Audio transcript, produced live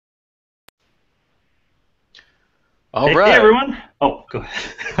All Hey, hey right. everyone. Oh, go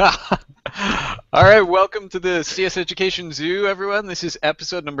ahead. All right, welcome to the CS Education Zoo, everyone. This is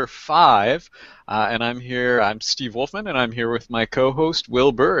episode number 5, and I'm here. I'm Steve Wolfman, and I'm here with my co-host,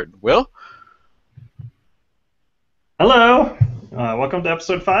 Will Bird. Will? Hello. Welcome to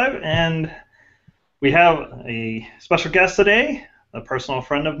episode 5. And we have a special guest today, a personal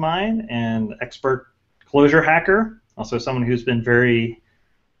friend of mine and expert closure hacker, also someone who's been very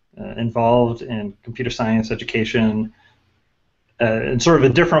involved in computer science education in sort of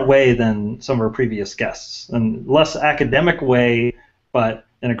a different way than some of our previous guests, and less academic way, but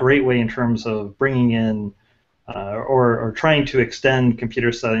in a great way in terms of bringing in or trying to extend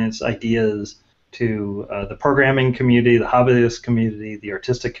computer science ideas to the programming community, the hobbyist community, the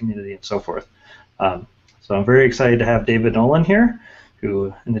artistic community, and so forth. Um, so I'm very excited to have David Nolen here,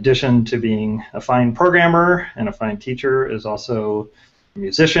 who, in addition to being a fine programmer and a fine teacher, is also a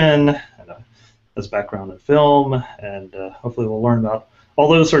musician and has a background in film, and hopefully we'll learn about all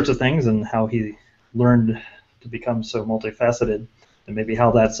those sorts of things and how he learned to become so multifaceted, and maybe how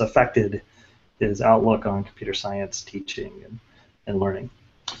that's affected his outlook on computer science teaching and learning.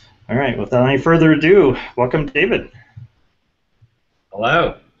 All right, without any further ado, welcome David.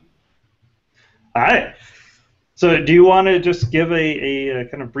 Hello. Hi. So do you want to just give a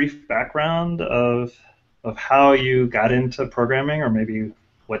kind of brief background of how you got into programming, or maybe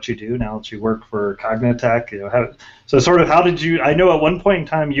what you do now that you work for Cognitech? So sort of how did you, I know at one point in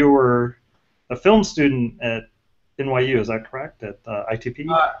time you were a film student at NYU, is that correct, at ITP?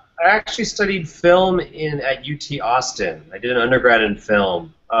 I actually studied film at UT Austin. I did an undergrad in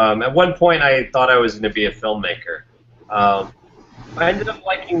film. At one point, I thought I was going to be a filmmaker. I ended up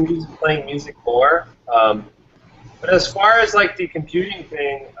liking playing music more. But as far as like the computing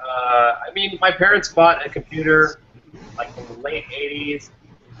thing, I mean, my parents bought a computer like in the late '80s.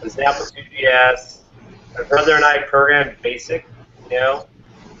 It was an Apple IIgs. My brother and I programmed BASIC, you know.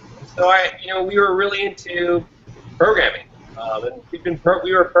 So we were really into programming, and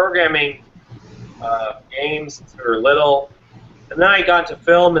we were programming games since we were little, and then I got to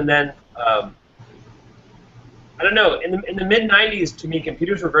film, and then I don't know. In the mid '90s, to me,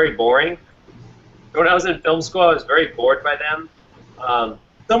 computers were very boring. When I was in film school, I was very bored by them.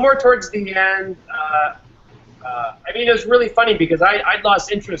 Somewhere towards the end, I mean, it was really funny because I'd lost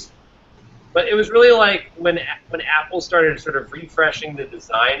interest. But it was really like when Apple started sort of refreshing the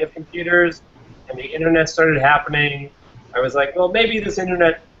design of computers and the internet started happening, I was like, well, maybe this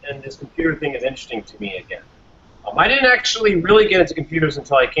internet and this computer thing is interesting to me again. I didn't actually really get into computers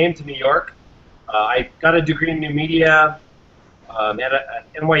until I came to New York. I got a degree in new media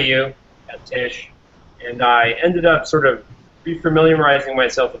at NYU, at Tisch, and I ended up sort of refamiliarizing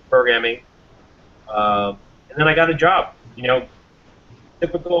myself with programming. And then I got a job,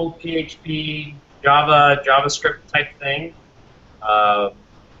 typical PHP, Java, JavaScript type thing.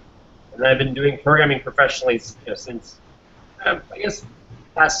 And I've been doing programming professionally since, I guess,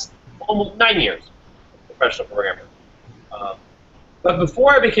 past almost 9 years, professional programmer. But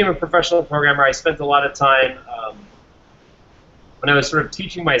before I became a professional programmer, I spent a lot of time when I was sort of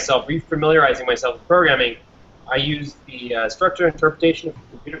teaching myself, refamiliarizing myself with programming. I used the structure interpretation of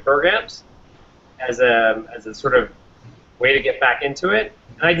computer programs as a sort of way to get back into it,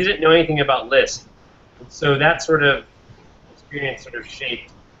 and I didn't know anything about Lisp. And so that sort of experience sort of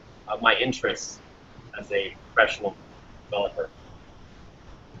shaped my interests as a professional developer.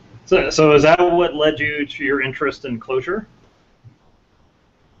 So is that what led you to your interest in Clojure?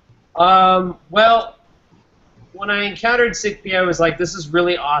 Well, when I encountered SIGP, I was like, this is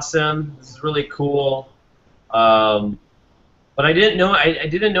really awesome, this is really cool. But I didn't know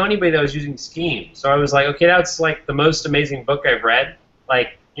anybody that was using Scheme. So I was like, okay, that's like the most amazing book I've read.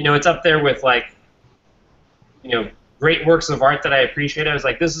 Like, it's up there with like, great works of art that I appreciate. I was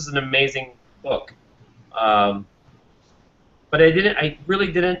like, this is an amazing book. But I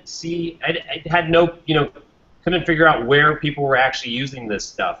really didn't see, I had no, couldn't figure out where people were actually using this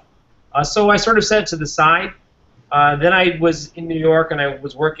stuff. So I sort of set it to the side. Then I was in New York and I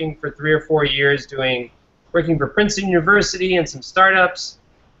was working for 3 or 4 years working for Princeton University and some startups.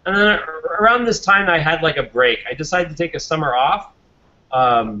 And then around this time I had like a break. I decided to take a summer off.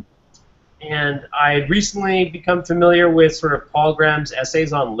 And I had recently become familiar with sort of Paul Graham's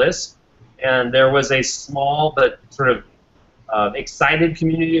essays on Lisp. And there was a small but sort of excited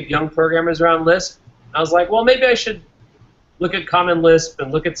community of young programmers around Lisp. And I was like, well, maybe I should look at Common Lisp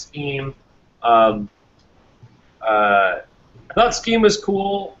and look at Scheme. I thought Scheme was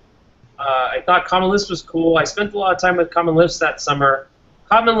cool. I thought Common Lisp was cool. I spent a lot of time with Common Lisp that summer.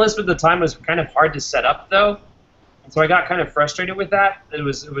 Common Lisp at the time was kind of hard to set up, though. So I got kind of frustrated with that. It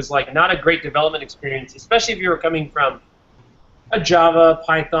was like not a great development experience, especially if you were coming from a Java,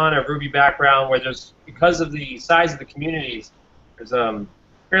 Python, or Ruby background, where there's, because of the size of the communities, there's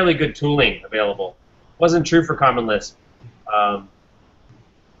fairly good tooling available. Wasn't true for Common Lisp.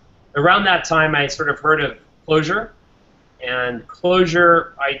 Around that time, I sort of heard of Clojure, and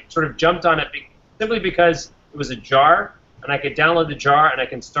Clojure, I sort of jumped on it simply because it was a jar, and I could download the jar and I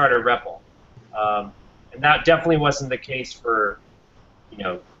can start a REPL. And that definitely wasn't the case for,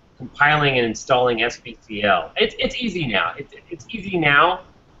 compiling and installing SBCL. It's easy now. It's easy now,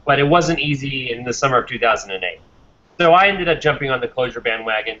 but it wasn't easy in the summer of 2008. So I ended up jumping on the Clojure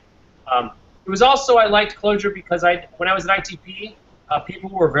bandwagon. It was also, I liked Clojure because when I was at ITP, people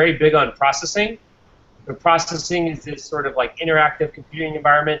were very big on processing. The processing is this sort of like interactive computing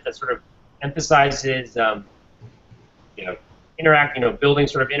environment that sort of emphasizes, building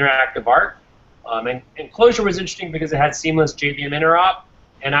sort of interactive art. And Clojure was interesting because it had seamless JVM interop,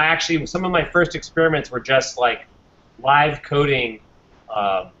 and some of my first experiments were just like live coding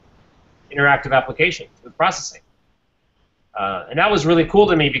interactive applications with processing. And that was really cool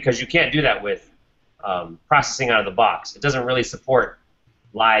to me because you can't do that with processing out of the box. It doesn't really support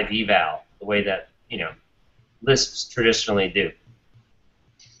live eval the way that Lisps traditionally do.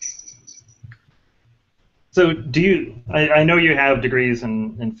 So I know you have degrees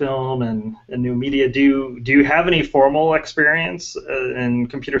in film and new media. Do you have any formal experience in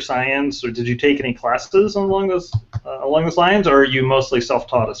computer science, or did you take any classes along those lines, or are you mostly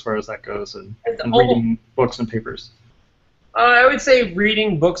self-taught as far as that goes, and reading books and papers? I would say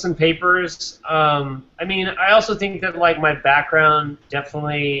reading books and papers. I also think that like my background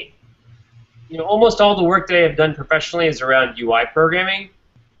definitely, almost all the work that I have done professionally is around UI programming,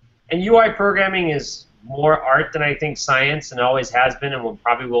 and UI programming is more art than I think science, and always has been, and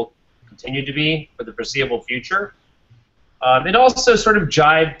probably will continue to be for the foreseeable future. It also sort of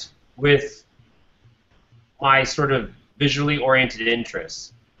jived with my sort of visually oriented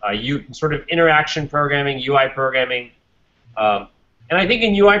interests. Sort of interaction programming, UI programming, and I think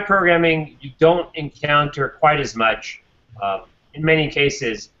in UI programming you don't encounter quite as much, in many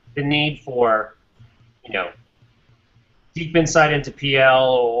cases, the need for, deep insight into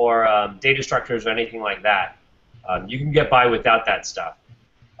PL or data structures or anything like that. You can get by without that stuff.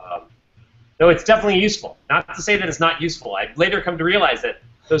 Though it's definitely useful. Not to say that it's not useful. I've later come to realize that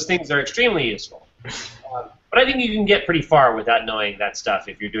those things are extremely useful. But I think you can get pretty far without knowing that stuff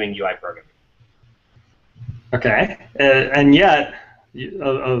if you're doing UI programming. Okay. And yet,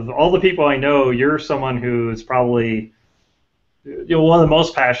 of all the people I know, you're someone who is probably one of the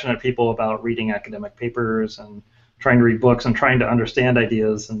most passionate people about reading academic papers and trying to read books and trying to understand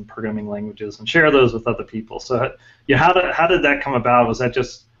ideas and programming languages and share those with other people. So how did that come about? Was that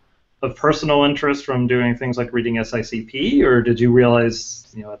just of personal interest from doing things like reading SICP, or did you realize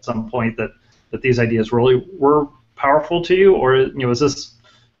at some point that these ideas really were powerful to you, or was this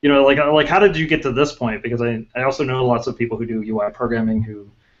like how did you get to this point? Because I also know lots of people who do UI programming who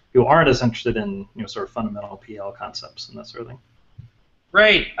aren't as interested in sort of fundamental PL concepts and that sort of thing.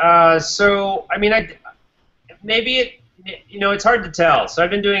 Right. So maybe it's hard to tell. So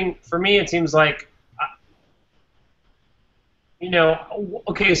I've been doing, for me, it seems like,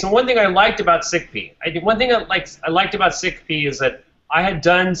 okay. So one thing I liked about SICP, one thing I liked about SICP is that I had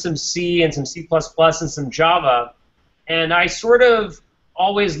done some C and some C++ and some Java, and I sort of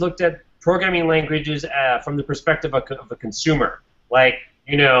always looked at programming languages from the perspective of a consumer. Like,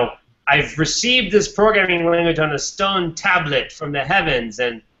 I've received this programming language on a stone tablet from the heavens,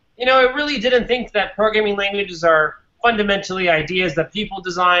 and I really didn't think that programming languages are fundamentally ideas that people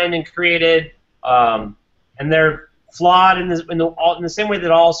designed and created, and they're flawed in the same way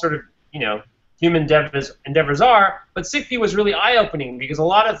that all sort of human endeavors are. But SICP was really eye-opening because a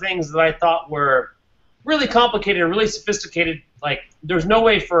lot of things that I thought were really complicated, really sophisticated, like there's no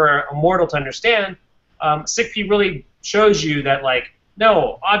way for a mortal to understand. SICP really shows you that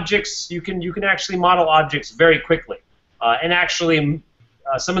no, objects, you can actually model objects very quickly, and actually.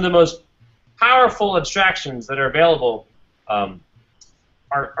 Some of the most powerful abstractions that are available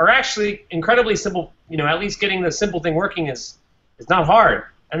are actually incredibly simple. At least getting the simple thing working is not hard.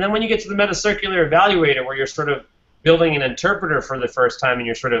 And then when you get to the metacircular evaluator, where you're sort of building an interpreter for the first time, and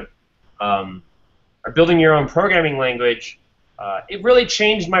you're sort of are building your own programming language, it really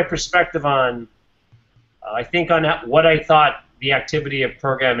changed my perspective on, I think, on what I thought the activity of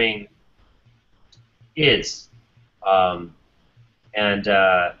programming is. And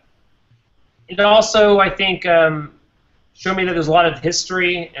it also, I think, showed me that there's a lot of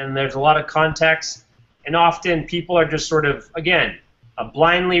history and there's a lot of context, and often people are just sort of, again,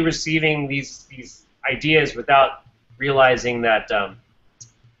 blindly receiving these ideas without realizing that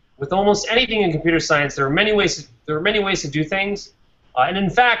with almost anything in computer science, there are many ways to do things, and in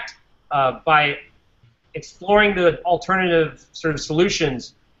fact, by exploring the alternative sort of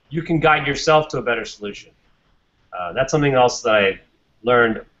solutions, you can guide yourself to a better solution. That's something else that I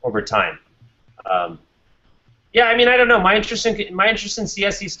learned over time. Yeah, I mean, I don't know. My interest in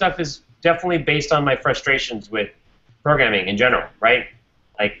CSE stuff is definitely based on my frustrations with programming in general, right?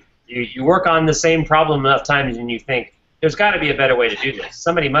 Like, you work on the same problem enough times and you think, there's got to be a better way to do this.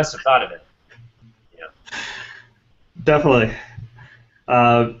 Somebody must have thought of it. Yeah. Definitely.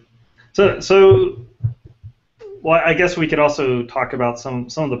 Well, I guess we could also talk about some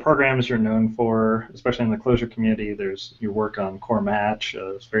of the programs you're known for, especially in the Clojure community. There's your work on Core Match,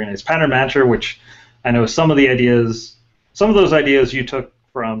 it's very nice pattern matcher, which I know some of those ideas you took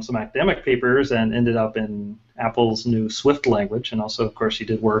from some academic papers and ended up in Apple's new Swift language, and also, of course, you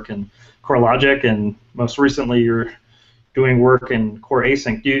did work in Core Logic, and most recently you're doing work in Core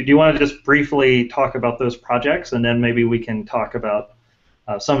Async. Do you want to just briefly talk about those projects, and then maybe we can talk about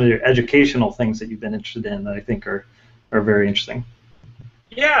some of the educational things that you've been interested in that I think are very interesting?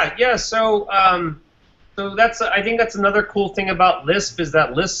 Yeah. So I think that's another cool thing about Lisp is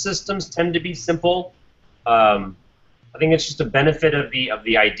that Lisp systems tend to be simple. I think it's just a benefit of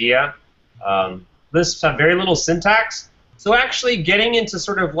the idea. Lisps have very little syntax, so actually getting into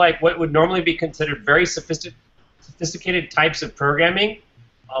sort of like what would normally be considered very sophisticated types of programming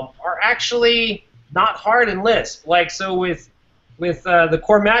are actually not hard in Lisp. Like, so with the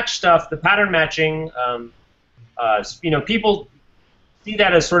core match stuff, the pattern matching, people see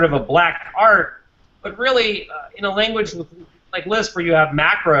that as sort of a black art, but really in a language like Lisp where you have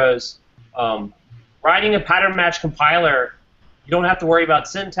macros, writing a pattern match compiler, you don't have to worry about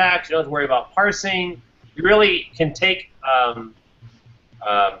syntax, you don't have to worry about parsing. You really can take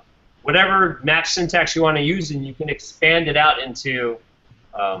whatever match syntax you want to use and you can expand it out into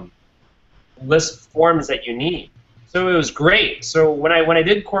Lisp forms that you need. So it was great. So when I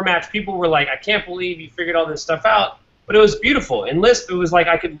did core match, people were like, I can't believe you figured all this stuff out. But it was beautiful. In Lisp, it was like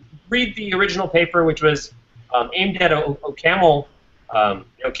I could read the original paper, which was aimed at OCaml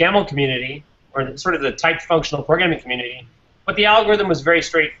community, or sort of the typed functional programming community. But the algorithm was very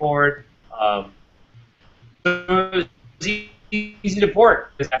straightforward. So it was easy to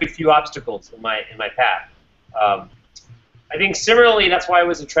port. There's a few obstacles in my path. I think similarly, that's why I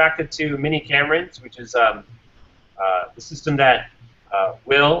was attracted to Mini Camerons, which is the system that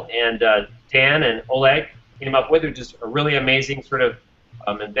Will and Dan and Oleg came up with, which is a really amazing sort of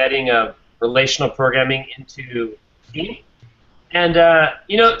embedding of relational programming into Steam. And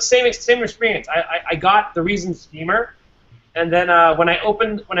same experience. I got the Reason Schemer, and then when I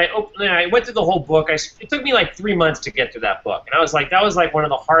went through the whole book. It took me like 3 months to get through that book, and I was like, that was like one of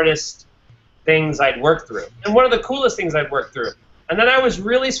the hardest things I'd worked through, and one of the coolest things I'd worked through. And then I was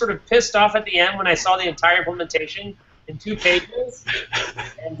really sort of pissed off at the end when I saw the entire implementation in 2 pages,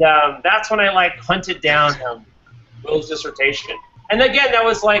 and that's when I like hunted down Will's dissertation. And again, that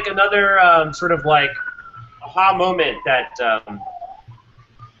was like another sort of like aha moment that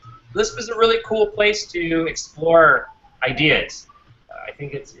Lisp is a really cool place to explore ideas. I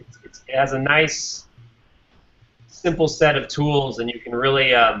think it has a nice, simple set of tools, and you can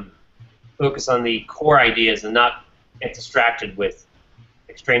really focus on the core ideas and not get distracted with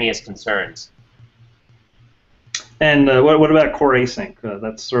extraneous concerns. And what about Core Async?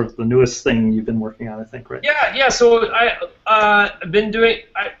 That's sort of the newest thing you've been working on, I think, right? Yeah. So I've been doing.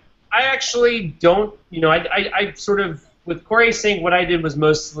 I actually don't. I sort of with Core Async, what I did was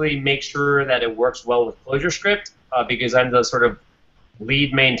mostly make sure that it works well with ClojureScript because I'm the sort of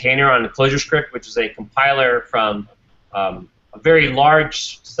lead maintainer on ClojureScript, which is a compiler from a very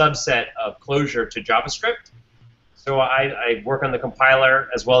large subset of Clojure to JavaScript. So I work on the compiler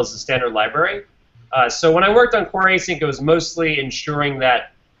as well as the standard library. So when I worked on Core Async, it was mostly ensuring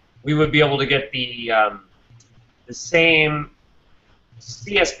that we would be able to get the same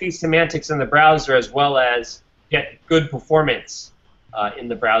CSP semantics in the browser as well as get good performance in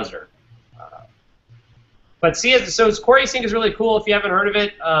the browser. But Core Async is really cool if you haven't heard of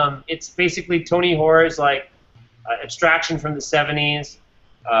it. It's basically Tony Hoare's abstraction from the 70s.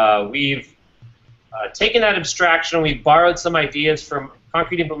 We've taken that abstraction and we've borrowed some ideas from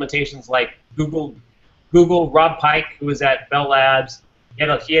concrete implementations like Google, Rob Pike, who was at Bell Labs.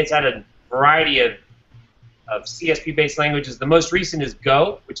 He has had a variety of CSP-based languages. The most recent is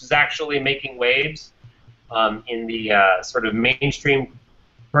Go, which is actually making waves in the sort of mainstream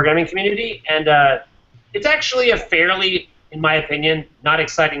programming community. And it's actually a fairly, in my opinion, not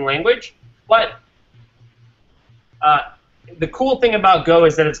exciting language. But the cool thing about Go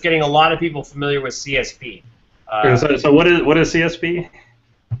is that it's getting a lot of people familiar with CSP. So what is CSP?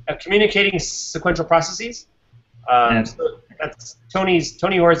 Communicating sequential processes. So that's Tony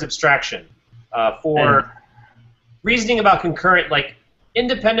Hoare's abstraction for reasoning about concurrent, like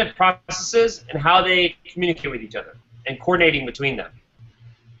independent processes and how they communicate with each other and coordinating between them.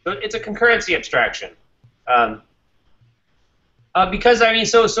 So it's a concurrency abstraction. Because I mean,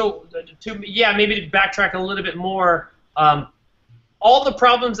 maybe to backtrack a little bit more, all the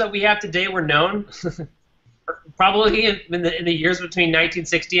problems that we have today were known probably in the years between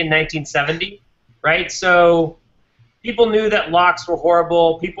 1960 and 1970, right? So people knew that locks were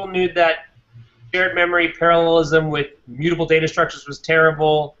horrible. People knew that shared memory parallelism with mutable data structures was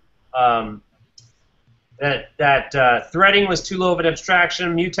terrible. That threading was too low of an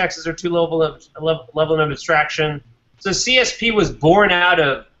abstraction. Mutexes are too low of level of abstraction. So CSP was born out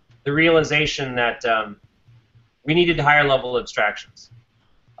of the realization that we needed higher level abstractions.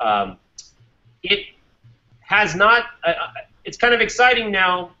 It has not. It's kind of exciting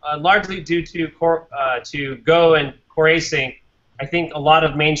now, largely due to Go and Core Async. I think a lot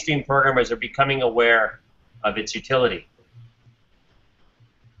of mainstream programmers are becoming aware of its utility.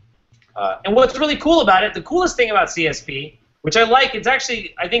 And what's really cool about it, the coolest thing about CSP, which I like, it's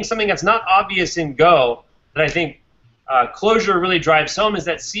actually, I think, something that's not obvious in Go, that I think Clojure really drives home, is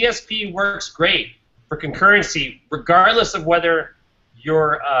that CSP works great for concurrency, regardless of whether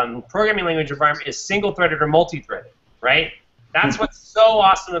your programming language environment is single-threaded or multi-threaded, right? That's what's so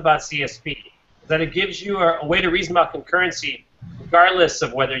awesome about CSP, that it gives you a way to reason about concurrency, regardless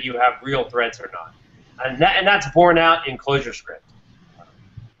of whether you have real threads or not. And that's borne out in ClojureScript,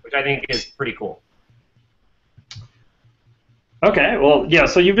 which I think is pretty cool. Okay, well, yeah,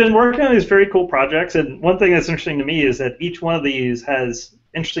 so you've been working on these very cool projects, and one thing that's interesting to me is that each one of these has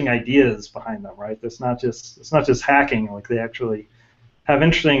interesting ideas behind them, right? It's not just hacking, like they actually have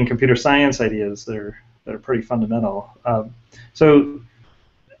interesting computer science ideas that are pretty fundamental. So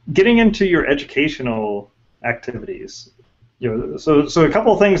getting into your educational activities, so a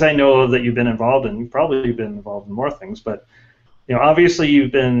couple of things I know of that you've been involved in. You've probably been involved in more things, but obviously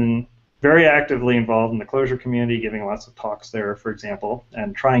you've been very actively involved in the Clojure community, giving lots of talks there, for example,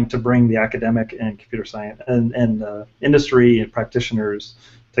 and trying to bring the academic and computer science and industry and practitioners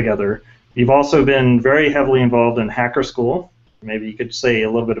together. You've also been very heavily involved in Hacker School. Maybe you could say a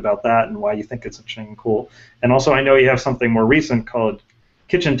little bit about that and why you think it's interesting and cool. And also, I know you have something more recent called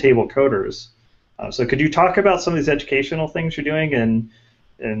Kitchen Table Coders. So could you talk about some of these educational things you're doing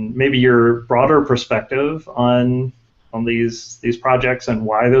and maybe your broader perspective on these projects and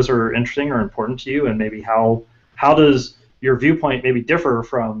why those are interesting or important to you, and maybe how does your viewpoint maybe differ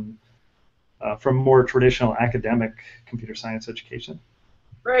from more traditional academic computer science education?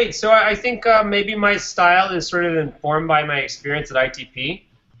 Right. So I think maybe my style is sort of informed by my experience at ITP,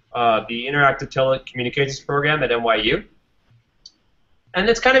 the Interactive Telecommunications Program at NYU. And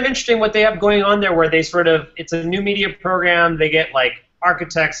it's kind of interesting what they have going on there, where they it's a new media program. They get like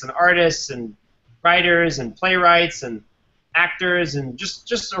architects and artists and writers and playwrights and actors and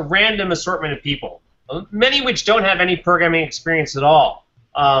just a random assortment of people, many which don't have any programming experience at all.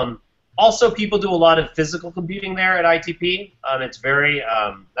 Also, people do a lot of physical computing there at ITP. That's very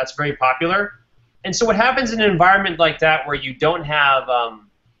popular. And so what happens in an environment like that, where you don't have a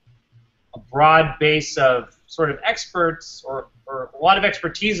broad base of sort of experts or a lot of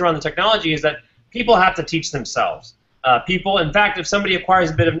expertise around the technology, is that people have to teach themselves. In fact, if somebody acquires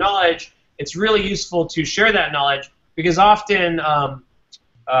a bit of knowledge, it's really useful to share that knowledge, because often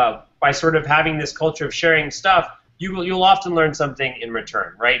by sort of having this culture of sharing stuff, you'll often learn something in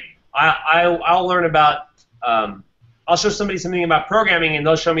return, right? I'll learn about, I'll show somebody something about programming, and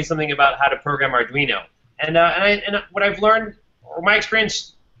they'll show me something about how to program Arduino. And what I've learned, or my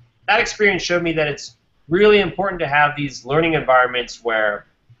experience, that experience showed me that it's really important to have these learning environments where,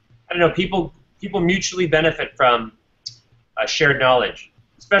 I don't know, people mutually benefit from shared knowledge,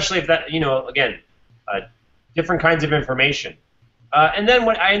 especially if that, again, different kinds of information. And then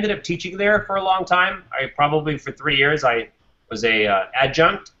when I ended up teaching there for a long time, for 3 years, I was a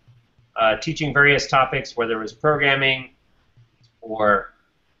adjunct, teaching various topics, whether it was programming or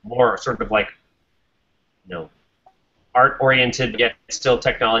more sort of like, art-oriented yet still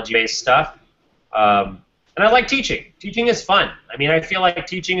technology-based stuff. And I like teaching. Teaching is fun. I mean, I feel like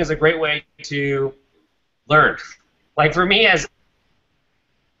teaching is a great way to learn. Like for me,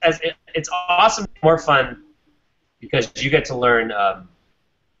 it's awesome, more fun, because you get to learn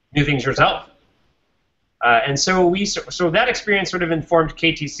new things yourself. And so that experience sort of informed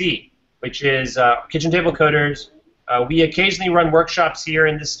KTC, which is Kitchen Table Coders. We occasionally run workshops here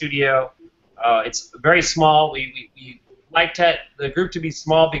in this studio. It's very small. We like the group to be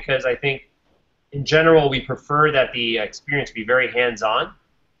small, because I think in general, we prefer that the experience be very hands-on.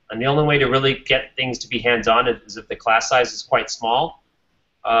 And the only way to really get things to be hands-on is if the class size is quite small.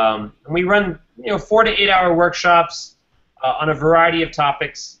 And we run 4 to 8 hour workshops on a variety of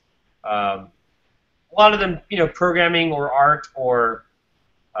topics. A lot of them, programming or art or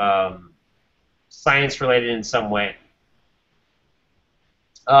science related in some way.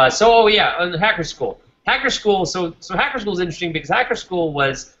 On Hacker School. Hacker School. So Hacker School is interesting because Hacker School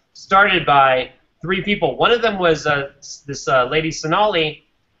was started by 3 people. One of them was this lady Sonali,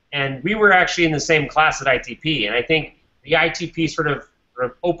 and we were actually in the same class at ITP. And I think the ITP sort of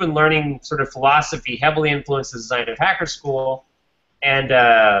open learning sort of philosophy heavily influenced the design of Hacker School. And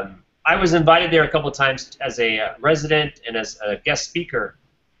I was invited there a couple of times as a resident and as a guest speaker.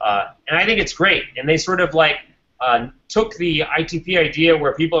 And I think it's great. And they sort of like took the ITP idea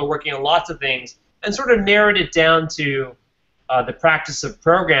where people are working on lots of things and sort of narrowed it down to the practice of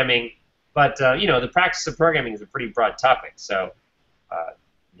programming. But the practice of programming is a pretty broad topic, so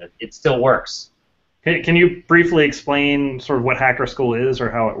it still works. Can you briefly explain sort of what Hacker School is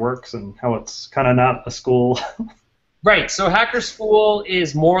or how it works and how it's kind of not a school? Right. So Hacker School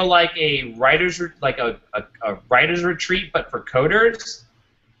is more like a writer's retreat, but for coders.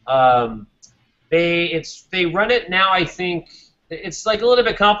 They run it now. I think it's like a little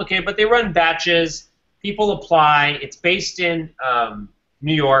bit complicated, but they run batches. People apply. It's based in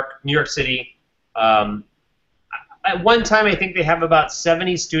New York City. At one time, I think they have about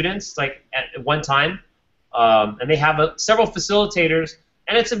 70 students, like at one time, and they have several facilitators.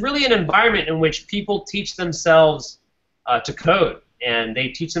 And it's really an environment in which people teach themselves to code, and they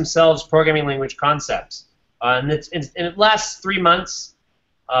teach themselves programming language concepts. And it lasts 3 months.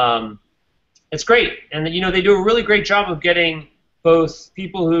 It's great, and they do a really great job of getting both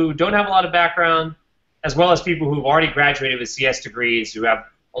people who don't have a lot of background, as well as people who've already graduated with CS degrees, who have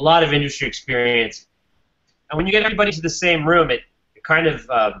a lot of industry experience. And when you get everybody to the same room, it kind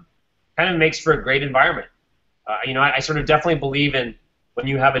of makes for a great environment. I sort of definitely believe in when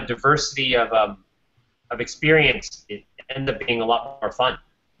you have a diversity of experience, it ends up being a lot more fun.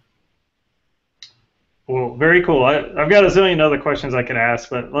 Well, very cool. I've got a zillion other questions I could ask,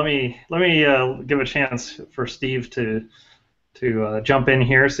 but let me give a chance for Steve to jump in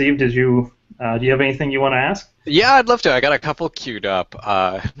here. Steve, do you have anything you want to ask? Yeah, I'd love to. I got a couple queued up.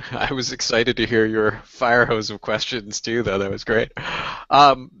 I was excited to hear your fire hose of questions too, though. That was great.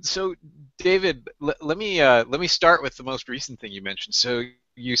 So, David, let me start with the most recent thing you mentioned. So,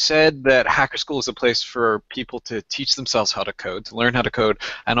 you said that Hacker School is a place for people to teach themselves how to code, to learn how to code,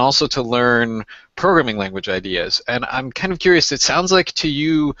 and also to learn programming language ideas. And I'm kind of curious, it sounds like to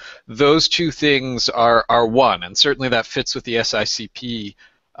you those two things are one, and certainly that fits with the SICP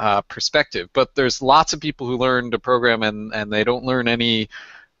perspective. But there's lots of people who learn to program and they don't learn any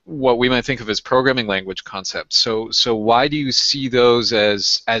what we might think of as programming language concepts. So why do you see those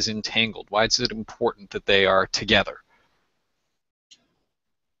as entangled? Why is it important that they are together?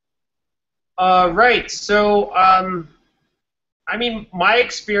 Right. So, I mean, my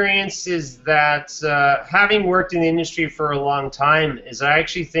experience is that having worked in the industry for a long time, is I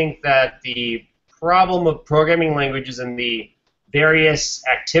actually think that the problem of programming languages and the various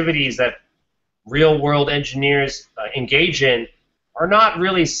activities that real-world engineers engage in are not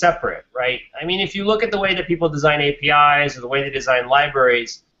really separate, right? I mean, if you look at the way that people design APIs or the way they design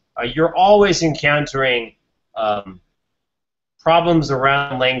libraries, you're always encountering problems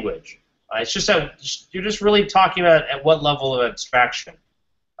around language. It's just that you're just really talking about at what level of abstraction.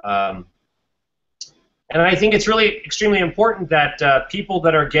 And I think it's really extremely important that people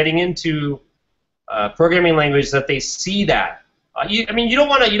that are getting into programming language, that they see that. I mean, you don't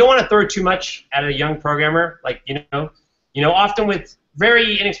want to throw too much at a young programmer. Like often with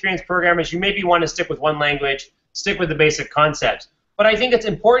very inexperienced programmers, you maybe want to stick with one language, stick with the basic concepts. But I think it's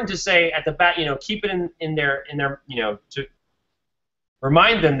important to say at the back, keep it in their to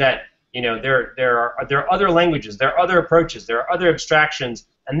remind them that there are other languages, there are other approaches, there are other abstractions,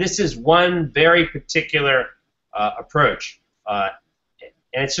 and this is one very particular approach. And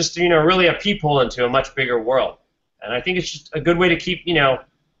it's just really a peephole into a much bigger world. And I think it's just a good way to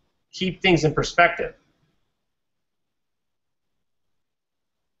keep things in perspective.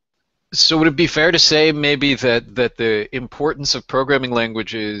 So would it be fair to say maybe that the importance of programming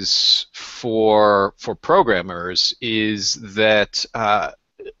languages for programmers is that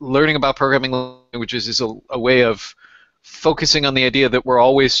learning about programming languages is a way of focusing on the idea that we're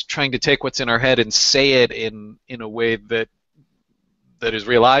always trying to take what's in our head and say it in a way that is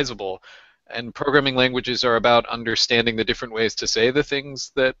realizable, and programming languages are about understanding the different ways to say the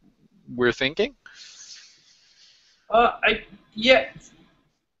things that we're thinking? Yeah.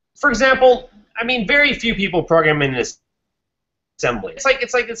 for example, I mean, very few people program in this assembly.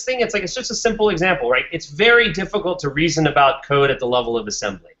 It's just a simple example, right? It's very difficult to reason about code at the level of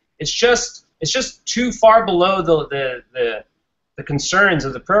assembly. It's just too far below the concerns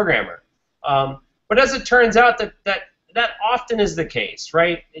of the programmer. But as it turns out, that often is the case,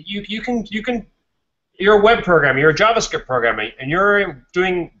 right? You're a web programmer, you're a JavaScript programmer, and you're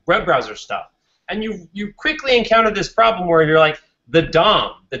doing web browser stuff, and you quickly encounter this problem where you're like, the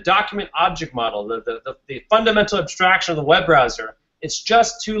DOM, the document object model, the fundamental abstraction of the web browser, it's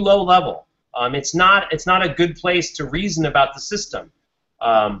just too low level. It's not a good place to reason about the system.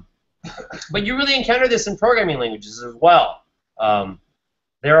 But you really encounter this in programming languages as well.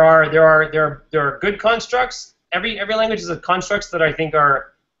 There are good constructs. Every language has constructs that I think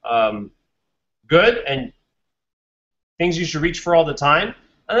are good and things you should reach for all the time.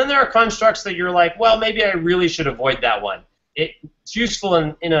 And then there are constructs that you're like, well, maybe I really should avoid that one. It's useful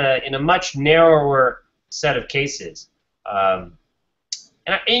in a much narrower set of cases. And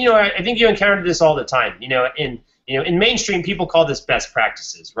I think you encounter this all the time. In mainstream, people call this best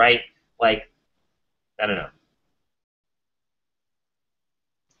practices, right? Like, I don't know.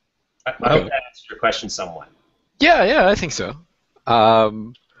 I hope that answers your question somewhat. Yeah, I think so. All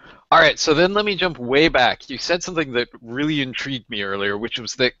right, so then let me jump way back. You said something that really intrigued me earlier, which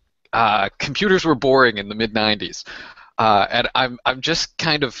was that computers were boring in the mid-'90s. And I'm just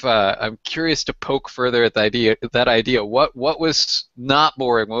kind of I'm curious to poke further at that idea. What was not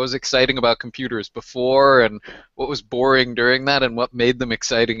boring? What was exciting about computers before, and what was boring during that, and what made them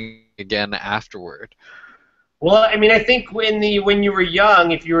exciting again afterward? Well, I mean, I think when you were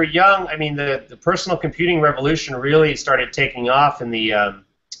young, if you were young, I mean, the personal computing revolution really started taking off in the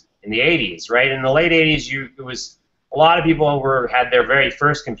 80s, right? In the late 80s, it was a lot of people had their very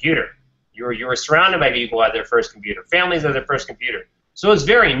first computer. You were surrounded by people who had their first computer. Families had their first computer. So it was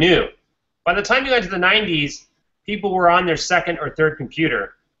very new. By the time you got to the 90s, people were on their second or third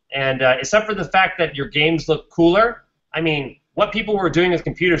computer. And except for the fact that your games looked cooler, I mean, what people were doing with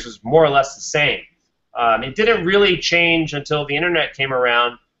computers was more or less the same. It didn't really change until the internet came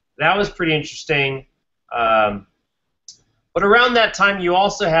around. That was pretty interesting. But around that time, you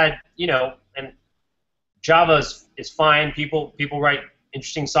also had, and Java is fine. People write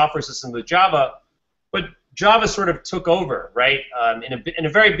interesting software systems with Java, but Java sort of took over, right, in a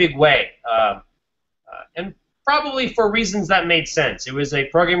very big way, and probably for reasons that made sense. It was a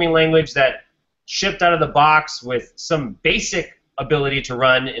programming language that shipped out of the box with some basic ability to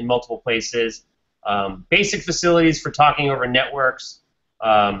run in multiple places, basic facilities for talking over networks,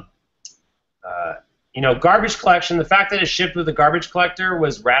 garbage collection. The fact that it shipped with a garbage collector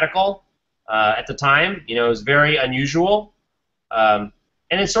was radical at the time. It was very unusual.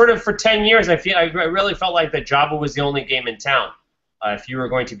 And it's sort of for 10 years, I really felt like that Java was the only game in town if you were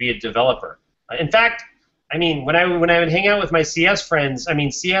going to be a developer. In fact, I mean, when I would hang out with my CS friends, I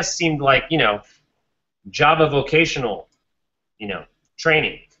mean, CS seemed like Java vocational,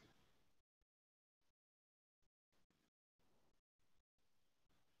 training.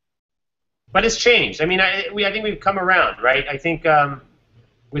 But it's changed. I mean, I think we've come around, right? I think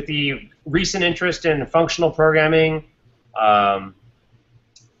with the recent interest in functional programming.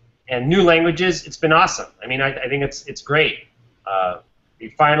 And new languages, it's been awesome. I mean, I think it's great.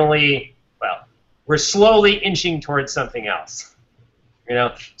 We're slowly inching towards something else.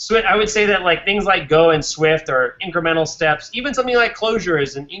 I would say that like things like Go and Swift are incremental steps. Even something like Clojure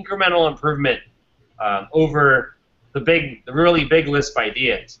is an incremental improvement over the really big Lisp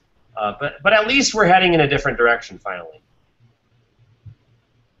ideas. But at least we're heading in a different direction finally.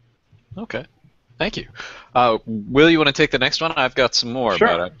 Okay. Thank you. Will, you want to take the next one? I've got some more, Sure.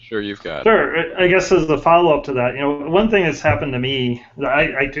 but I'm sure you've got. Sure. I guess as a follow-up to that, one thing that's happened to me,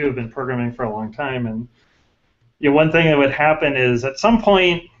 I too have been programming for a long time, and one thing that would happen is at some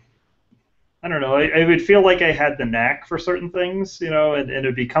point, I don't know, I would feel like I had the knack for certain things, and it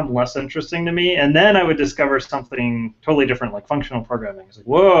would become less interesting to me, and then I would discover something totally different, like functional programming. It's like,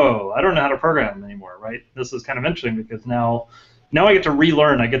 whoa, I don't know how to program anymore, right? This is kind of interesting because now I get to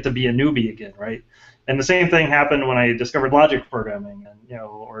relearn. I get to be a newbie again, right? And the same thing happened when I discovered logic programming, and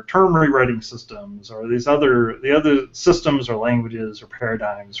or term rewriting systems, or the other systems or languages or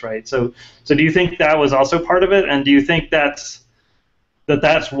paradigms, right? So do you think that was also part of it? And do you think that's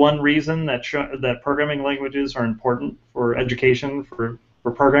one reason that programming languages are important for education for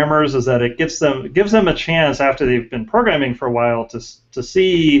programmers, is that it gives them a chance after they've been programming for a while to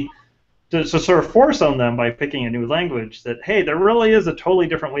sort of force on them by picking a new language that, hey, there really is a totally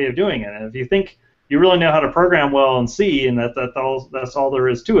different way of doing it. And if you think you really know how to program well in C and that's all there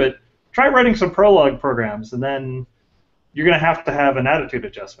is to it, try writing some Prolog programs, and then you're going to have an attitude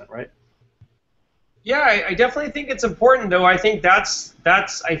adjustment, right? Yeah, I definitely think it's important, though. I think that's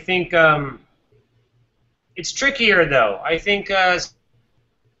I think it's trickier, though. I think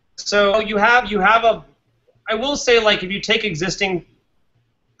so. You have a. I will say, like, if you take existing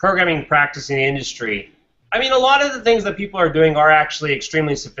programming practice in the industry, I mean, a lot of the things that people are doing are actually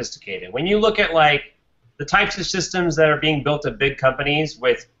extremely sophisticated. When you look at, like, the types of systems that are being built at big companies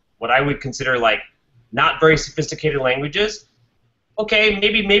with what I would consider, like, not very sophisticated languages, okay,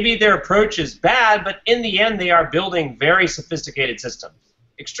 maybe their approach is bad, but in the end, they are building very sophisticated systems.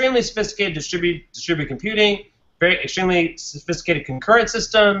 Extremely sophisticated distributed computing, very extremely sophisticated concurrent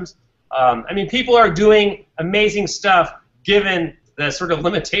systems. I mean, people are doing amazing stuff given the sort of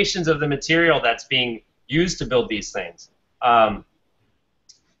limitations of the material that's being used to build these things. And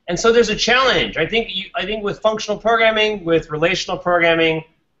so there's a challenge. I think with functional programming, with relational programming,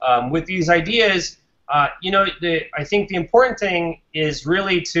 with these ideas, I think the important thing is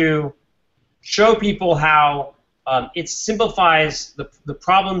really to show people how it simplifies the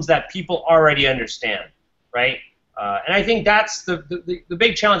problems that people already understand, right? And I think that's the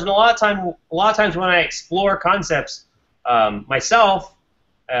big challenge. And a lot of times when I explore concepts myself,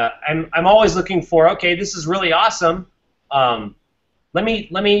 I'm always looking for, okay, this is really awesome. Let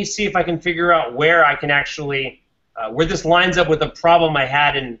me see if I can figure out where I can actually where this lines up with a problem I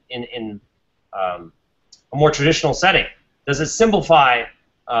had in a more traditional setting. Does it simplify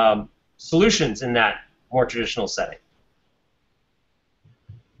solutions in that more traditional setting?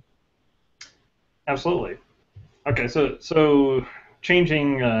 Absolutely. Okay, so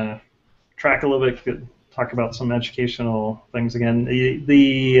changing track a little bit, could talk about some educational things again.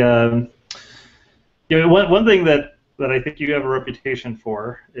 One thing that I think you have a reputation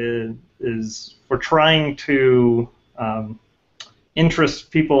for is for trying to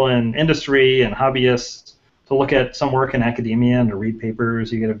interest people in industry and hobbyists to look at some work in academia and to read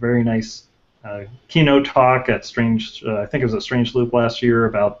papers. You get a very nice keynote talk at I think it was at Strange Loop last year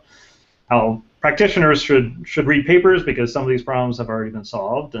about how practitioners should read papers because some of these problems have already been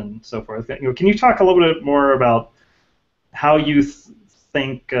solved and so forth. Can you talk a little bit more about how you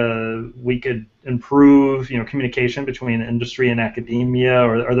think we could improve communication between industry and academia,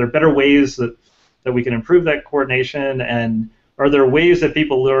 or are there better ways that we can improve that coordination, and are there ways that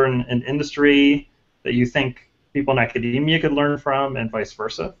people learn in industry that you think people in academia could learn from, and vice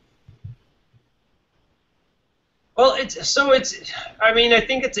versa? Well, I mean, I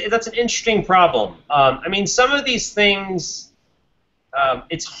think that's an interesting problem. I mean, some of these things,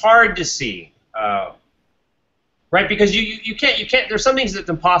 it's hard to see, right? Because you can't. There's some things that's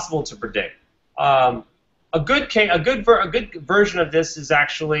impossible to predict. A good version of this is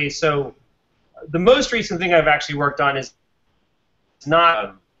actually, so the most recent thing I've actually worked on is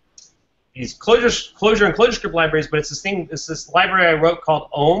not these closure and ClojureScript libraries, but it's this library I wrote called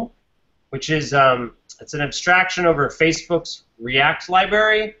Ohm, which is it's an abstraction over Facebook's React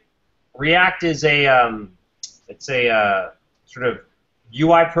library. React is it's a sort of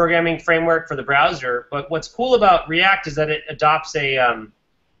UI programming framework for the browser. But what's cool about React is that it adopts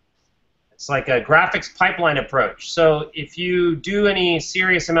it's like a graphics pipeline approach. So if you do any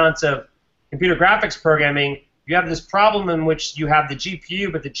serious amounts of computer graphics programming, you have this problem in which you have the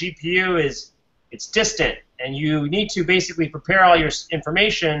GPU, but the GPU it's distant, and you need to basically prepare all your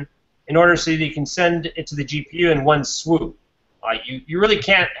information in order so that you can send it to the GPU in one swoop. You really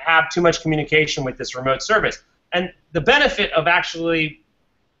can't have too much communication with this remote service. And the benefit of actually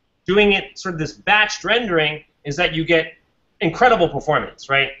doing it sort of this batched rendering is that you get incredible performance,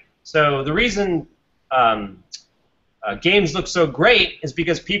 right? So the reason games look so great is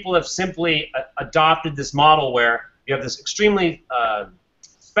because people have simply adopted this model where you have this extremely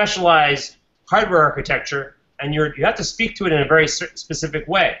specialized hardware architecture, and you have to speak to it in a very specific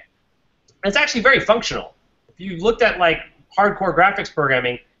way. And it's actually very functional. If you looked at like hardcore graphics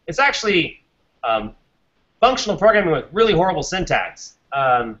programming, it's actually functional programming with really horrible syntax.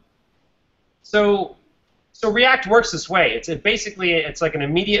 So React works this way. It's like an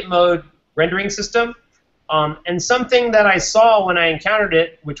immediate mode rendering system. And something that I saw when I encountered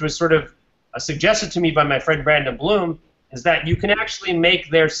it, which was sort of suggested to me by my friend Brandon Bloom, is that you can actually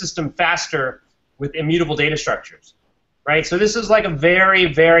make their system faster with immutable data structures, right? So this is like a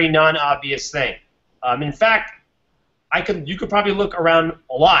very, very non-obvious thing. In fact, you could probably look around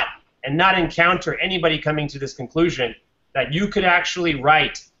a lot and not encounter anybody coming to this conclusion that you could actually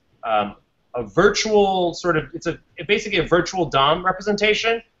write a virtual sort of, it's basically a virtual DOM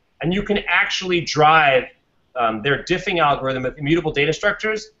representation, and you can actually drive their diffing algorithm with immutable data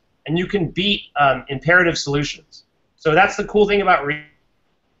structures, and you can beat imperative solutions. So that's the cool thing about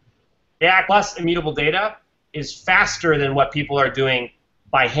React plus immutable data. is faster than what people are doing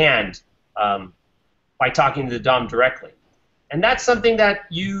by hand, by talking to the DOM directly. And that's something that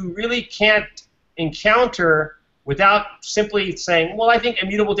you really can't encounter without simply saying, well, I think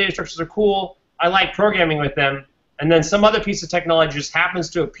immutable data structures are cool, I like programming with them, and then some other piece of technology just happens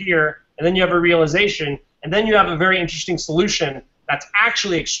to appear, and then you have a realization, and then you have a very interesting solution that's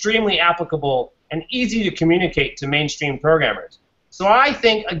actually extremely applicable and easy to communicate to mainstream programmers. So I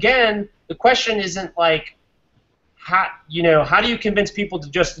think, again, the question isn't like, how do you convince people to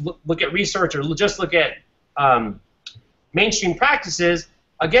just look at research or just look at mainstream practices?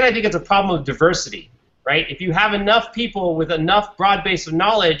 Again, I think it's a problem of diversity, right? If you have enough people with enough broad base of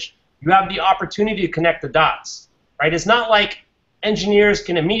knowledge, you have the opportunity to connect the dots, right? It's not like engineers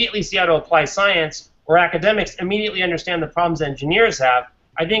can immediately see how to apply science or academics immediately understand the problems engineers have.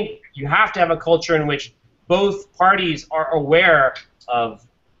 I think you have to have a culture in which both parties are aware of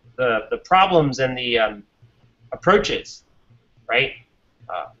the problems and the approaches, right?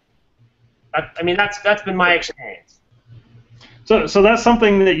 That's been my experience. So that's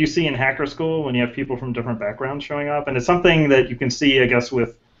something that you see in hacker school when you have people from different backgrounds showing up, and it's something that you can see, I guess,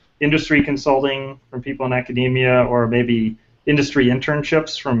 with industry consulting from people in academia, or maybe industry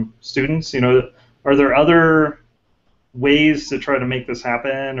internships from students. Are there other ways to try to make this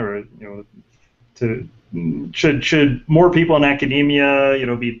happen, or should more people in academia,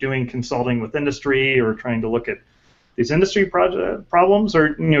 be doing consulting with industry or trying to look at these industry problems, or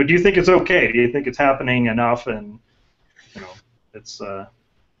do you think it's okay? Do you think it's happening enough, and it's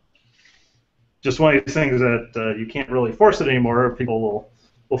just one of these things that you can't really force it anymore? People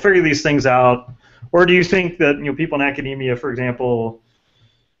will figure these things out, or do you think that people in academia, for example,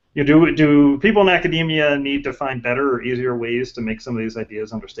 do people in academia need to find better or easier ways to make some of these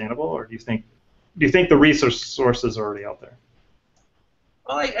ideas understandable, or do you think the resource sources are already out there?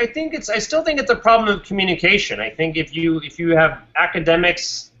 Well, I still think it's a problem of communication. I think if you have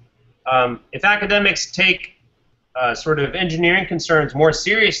academics, if academics take sort of engineering concerns more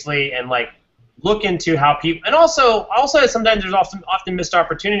seriously and look into how people, and also sometimes there's often missed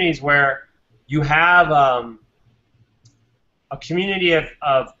opportunities where you have a community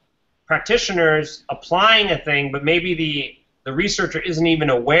of practitioners applying a thing, but maybe the researcher isn't even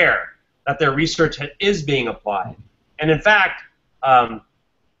aware that their research is being applied, and in fact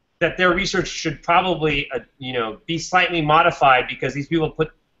that their research should probably be slightly modified because these people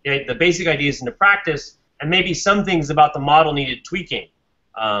put the basic ideas into practice, and maybe some things about the model needed tweaking.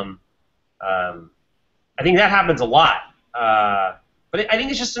 I think that happens a lot, but I think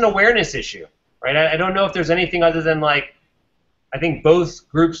it's just an awareness issue, right? I don't know if there's anything other than I think both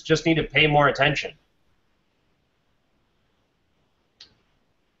groups just need to pay more attention.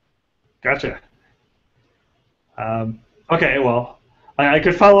 Gotcha. Okay, well, I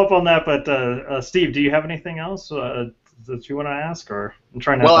could follow up on that, but Steve, do you have anything else that you want to ask, or I'm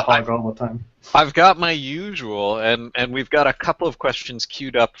trying not to hog all the time? I've got my usual, and we've got a couple of questions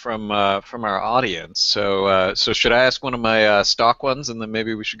queued up from our audience. So should I ask one of my stock ones, and then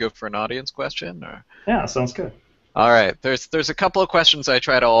maybe we should go for an audience question? Or? Yeah, sounds good. All right. There's a couple of questions I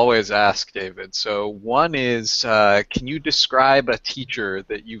try to always ask, David. So one is, can you describe a teacher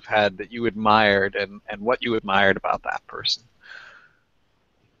that you've had that you admired, and what you admired about that person?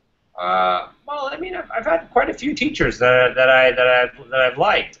 Well, I mean, I've had quite a few teachers that I've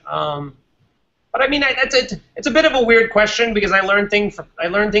liked. But I mean, it's a bit of a weird question because I learn things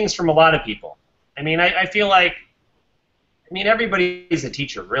from a lot of people. I mean, I feel like, everybody's a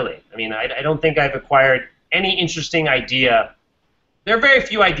teacher, really. I mean, I don't think I've acquired any interesting idea. There are very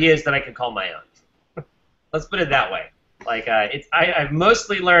few ideas that I could call my own. Let's put it that way. I've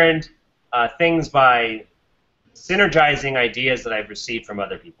mostly learned things by synergizing ideas that I've received from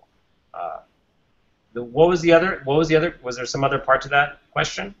other people. What was the other? Was there some other part to that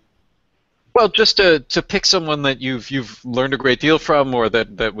question? Well, just to pick someone that you've learned a great deal from, or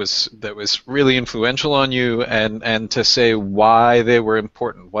that was really influential on you, and to say why they were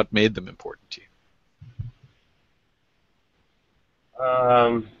important, what made them important to you.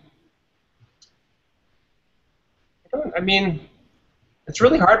 It's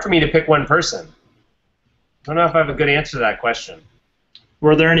really hard for me to pick one person. I don't know if I have a good answer to that question.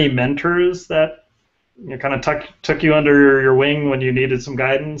 Were there any mentors that kind of took you under your wing when you needed some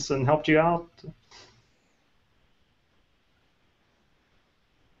guidance and helped you out?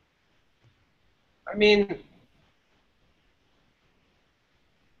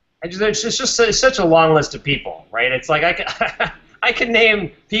 It's such a long list of people, right? It's like I can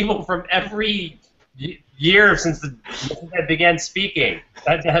name people from every year since I began speaking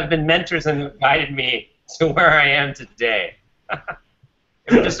that have been mentors and guided me to where I am today.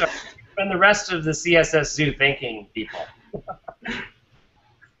 It would just spend the rest of the CSS Zoo thanking people.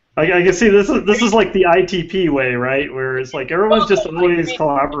 I can see this is like the ITP way, right? Where it's like everyone's just always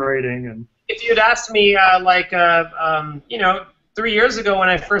collaborating. And if you'd asked me, 3 years ago when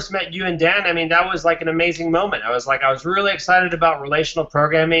I first met you and Dan, I mean, that was like an amazing moment. I was really excited about relational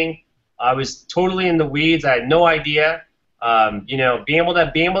programming. I was totally in the weeds. I had no idea. Being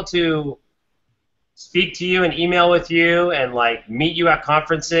able to speak to you and email with you and like meet you at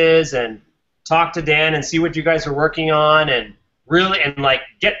conferences and talk to Dan and see what you guys are working on and really and like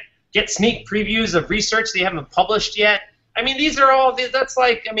get sneak previews of research that you haven't published yet. I mean, these are all. That's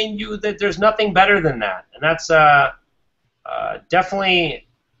like. I mean, there's nothing better than that, and that's definitely,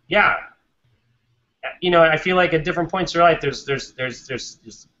 yeah. I feel like at different points in your life, there's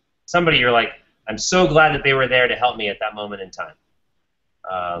somebody you're like, I'm so glad that they were there to help me at that moment in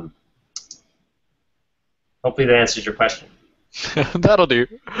time. Hopefully that answers your question. That'll do.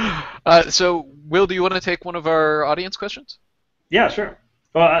 So, Will, do you want to take one of our audience questions? Yeah, sure.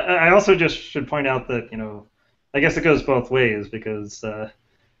 Well, I also just should point out that, I guess it goes both ways because,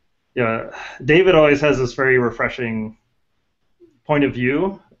 David always has this very refreshing point of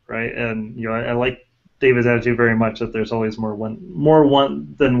view, right? And, I like David's attitude very much that there's always more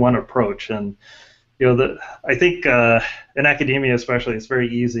than one approach. And, I think in academia especially, it's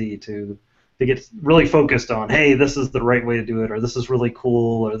very easy to get really focused on, hey, this is the right way to do it, or this is really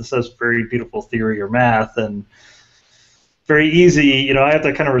cool, or this has very beautiful theory or math, and very easy, I have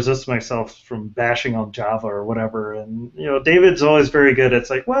to kind of resist myself from bashing on Java or whatever. And, David's always very good. It's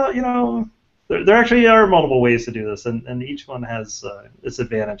like, well, there actually are multiple ways to do this, and each one has its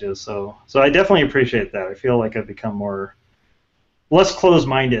advantages. So I definitely appreciate that. I feel like I've become less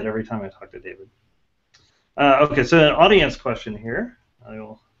closed-minded every time I talk to David. Okay, so an audience question here. I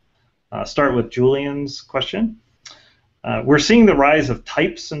will start with Julian's question. We're seeing the rise of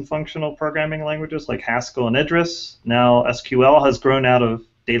types in functional programming languages like Haskell and Idris. Now SQL has grown out of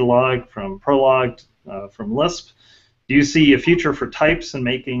Datalog from Prolog from Lisp. Do you see a future for types in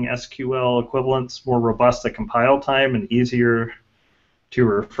making SQL equivalents more robust at compile time and easier to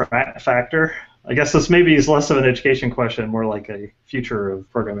refactor? I guess this maybe is less of an education question, more like a future of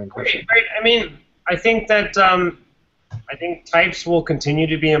programming question. Right. I mean, I think that I think types will continue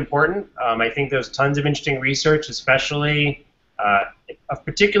to be important. I think there's tons of interesting research, especially of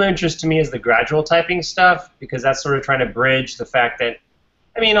particular interest to me is the gradual typing stuff, because that's sort of trying to bridge the fact that,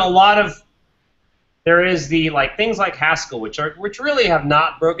 I mean, there is the things like Haskell, which really have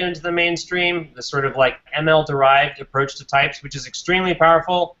not broken into the mainstream, the sort of like ML-derived approach to types, which is extremely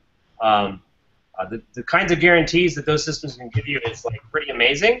powerful. The kinds of guarantees that those systems can give you is like pretty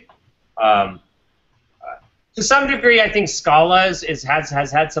amazing. To some degree, I think Scala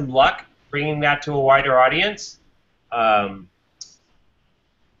has had some luck bringing that to a wider audience. But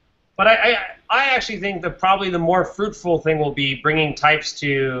I actually think that probably the more fruitful thing will be bringing types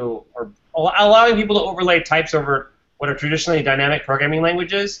to, or allowing people to overlay types over what are traditionally dynamic programming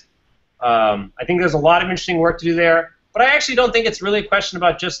languages. I think there's a lot of interesting work to do there. But I actually don't think it's really a question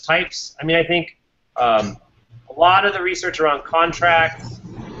about just types. I mean, I think a lot of the research around contracts,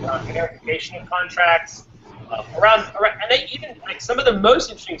 verification of contracts, and even like some of the most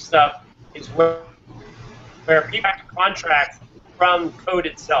interesting stuff is where people have to contract from code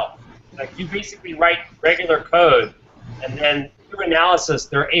itself. Like you basically write regular code, and then through analysis,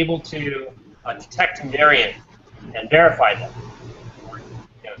 they're able to detect invariants and verify them, or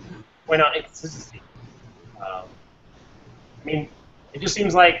point out inconsistency. I mean, it just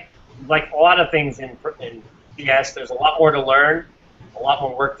seems like a lot of things in CS, there's a lot more to learn, a lot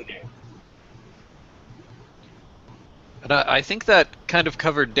more work to do. And I think that kind of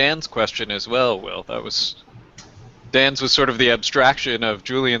covered Dan's question as well, Will. Dan's was sort of the abstraction of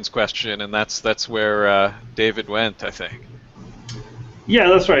Julian's question, and that's where David went, I think. Yeah,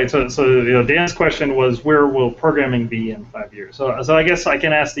 that's right. So Dan's question was, where will programming be in 5 years? So I guess I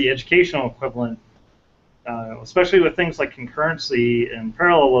can ask the educational equivalent, especially with things like concurrency and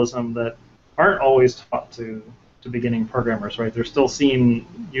parallelism that aren't always taught to beginning programmers, right? They're still seen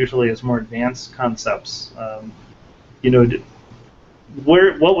usually as more advanced concepts.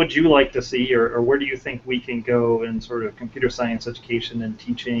 What would you like to see, or where do you think we can go in sort of computer science education and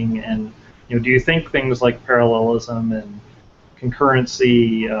teaching? And do you think things like parallelism and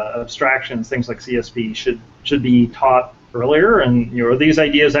concurrency, abstractions, things like CSP should be taught earlier? And are these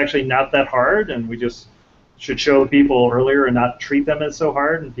ideas actually not that hard, and we just should show people earlier and not treat them as so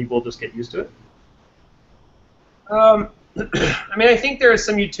hard, and people just get used to it? I mean, I think there is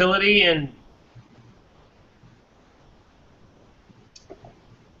some utility in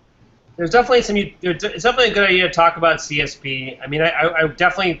there's definitely it's definitely a good idea to talk about CSP. I mean, I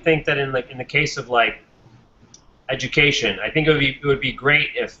definitely think that in the case of like education, I think it would be great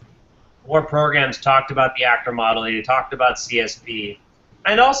if more programs talked about the actor model, they talked about CSP,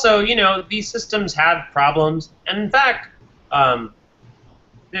 and also, you know, these systems have problems, and in fact,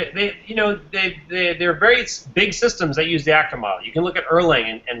 they're very big systems that use the actor model. You can look at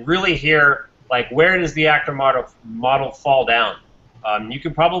Erlang and really hear like where does the actor model fall down. You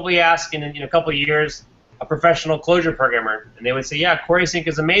could probably ask in a couple of years a professional Clojure programmer, and they would say, yeah, Core Async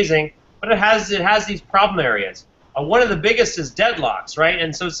is amazing, but it has these problem areas. One of the biggest is deadlocks, right?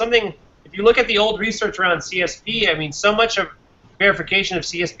 And so something, if you look at the old research around CSP, I mean, so much of verification of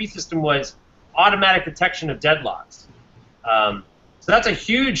CSP system was automatic detection of deadlocks. So that's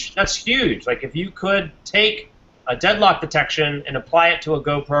huge. Like if you could take a deadlock detection and apply it to a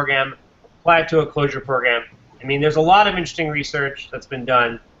Go program, apply it to a Clojure program. I mean, there's a lot of interesting research that's been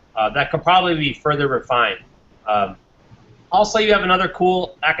done that could probably be further refined. Also, you have another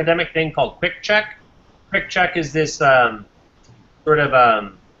cool academic thing called Quick Check. Quick Check is this sort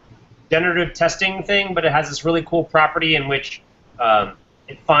of generative testing thing, but it has this really cool property in which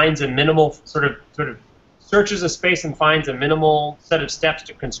it finds a minimal sort of searches a space and finds a minimal set of steps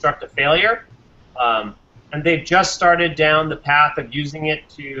to construct a failure. And they've just started down the path of using it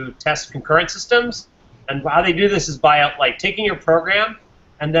to test concurrent systems. And how they do this is by like taking your program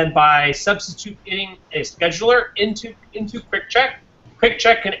and then by substituting a scheduler into Quick Check. Quick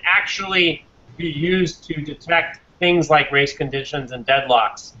Check can actually be used to detect things like race conditions and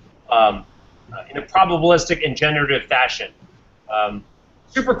deadlocks in a probabilistic and generative fashion.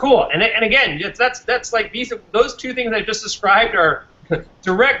 Super cool. And again, that's like those two things I just described are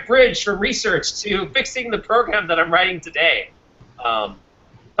direct bridge from research to fixing the program that I'm writing today.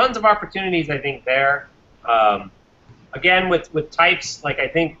 Tons of opportunities, I think, there. Again, with types, like I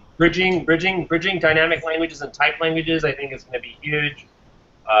think bridging dynamic languages and type languages, I think is going to be huge.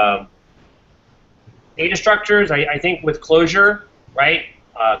 Data structures, I think with Clojure, right?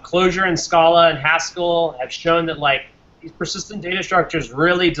 Clojure and Scala and Haskell have shown that like these persistent data structures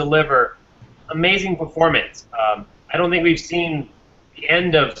really deliver amazing performance. I don't think we've seen the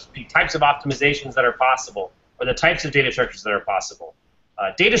end of the types of optimizations that are possible or the types of data structures that are possible.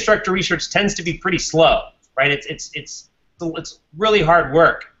 Data structure research tends to be pretty slow, right? It's really hard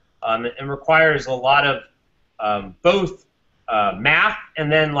work and requires a lot of both math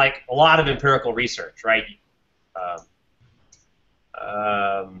and then like a lot of empirical research, right?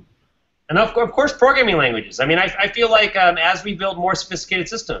 And of course, programming languages. I mean, I feel like as we build more sophisticated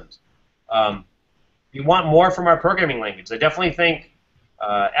systems, we want more from our programming language. I definitely think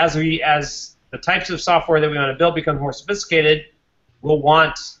as the types of software that we want to build become more sophisticated, we'll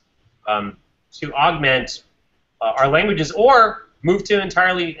want to augment our languages or move to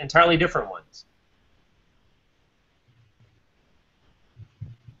entirely different ones.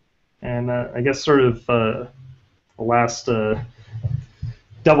 And I guess sort of the last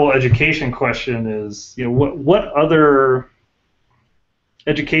double education question is, you know, what other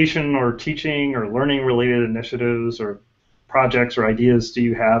education or teaching or learning related initiatives or projects or ideas do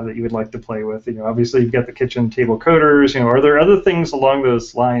you have that you would like to play with? You know, obviously you've got the kitchen table coders. You know, are there other things along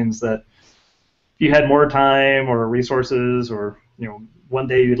those lines that if you had more time or resources or, you know, one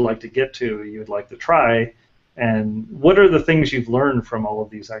day you'd like to get to, you'd like to try? And what are the things you've learned from all of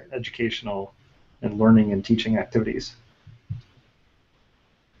these educational and learning and teaching activities?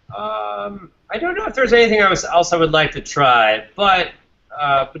 I don't know if there's anything else I would like to try, but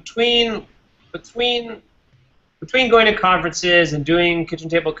between going to conferences and doing kitchen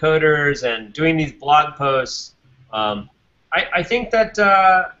table coders and doing these blog posts, I think that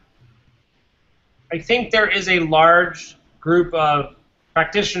I think there is a large group of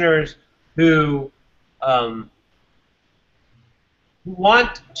practitioners who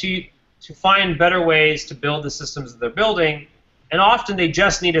want to find better ways to build the systems that they're building, and often they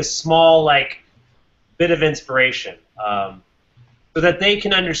just need a small bit of inspiration so that they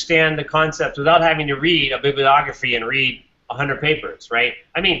can understand the concept without having to read a bibliography and read 100 papers, right?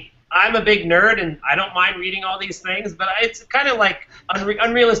 I mean, I'm a big nerd and I don't mind reading all these things, but it's kind of like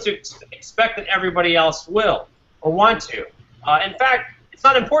unrealistic to expect that everybody else will or want to. In fact, it's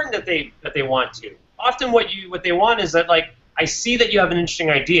not important that they want to. Often what they want is that, like, I see that you have an interesting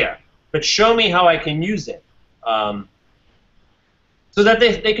idea, but show me how I can use it, so that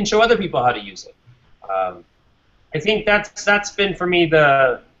they can show other people how to use it. I think that's been for me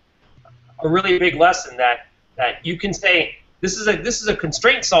a really big lesson that you can say this is a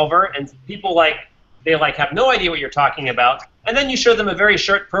constraint solver, and people have no idea what you're talking about, and then you show them a very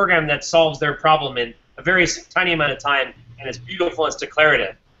short program that solves their problem in a very tiny amount of time, and it's beautiful, it's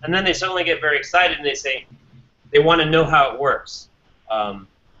declarative. and then they suddenly get very excited and they say they want to know how it works.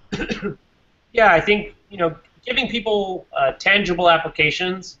 Yeah, I think giving people tangible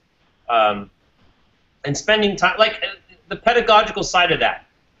applications and spending time, like the pedagogical side of that,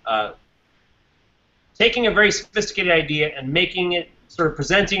 taking a very sophisticated idea and making it sort of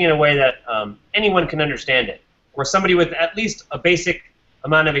presenting in a way that anyone can understand it, or somebody with at least a basic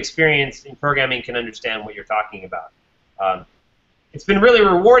amount of experience in programming can understand what you're talking about. It's been really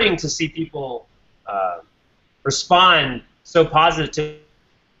rewarding to see people respond so positively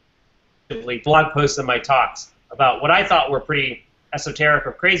to blog posts and my talks about what I thought were pretty esoteric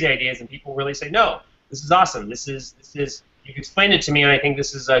or crazy ideas, and people really say, no, this is awesome. This is you've explained it to me, and I think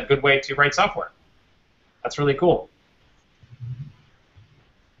this is a good way to write software. That's really cool.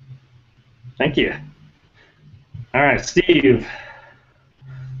 Thank you. All right, Steve. Do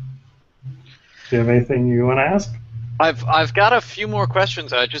you have anything you want to ask? I've got a few more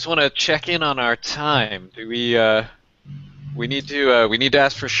questions. I just want to check in on our time. Do we need to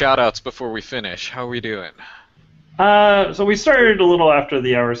ask for shout-outs before we finish. How are we doing? So we started a little after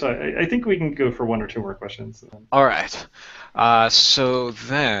the hour, so I think we can go for one or two more questions. All right. So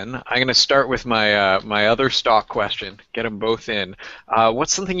then I'm going to start with my other stock question. Get them both in.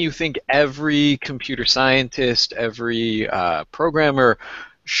 What's something you think every computer scientist, every programmer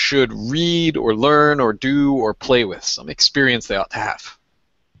should read or learn or do or play with? Some experience they ought to have.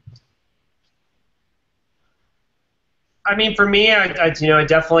 I mean, for me, I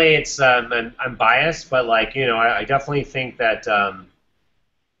definitely it's I'm biased, but I definitely think that you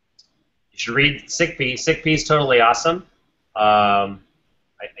should read SICP. SICP is totally awesome. Now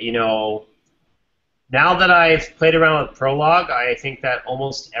that I've played around with Prolog, I think that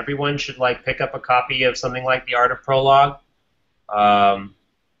almost everyone should pick up a copy of something like The Art of Prolog.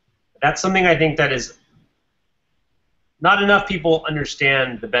 That's something I think that is not enough people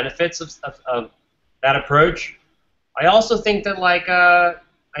understand the benefits of that approach. I also think that I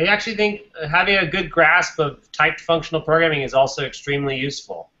actually think having a good grasp of typed functional programming is also extremely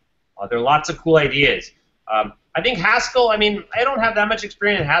useful. There are lots of cool ideas. I think Haskell, I mean, I don't have that much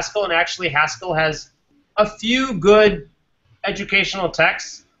experience in Haskell, and actually Haskell has a few good educational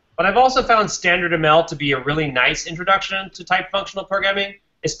texts, but I've also found Standard ML to be a really nice introduction to typed functional programming,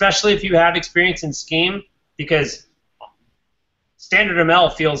 especially if you have experience in Scheme, because Standard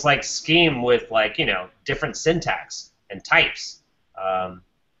ML feels like Scheme with different syntax and types.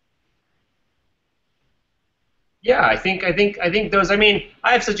 Yeah, I think those. I mean,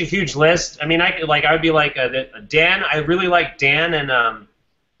 I have such a huge list. I mean, I would be like Dan. I really like Dan and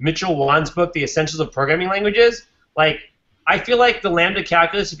Mitchell Wan's book, The Essentials of Programming Languages. I feel like the Lambda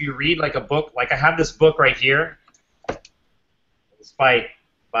Calculus. If you read a book, I have this book right here. It's by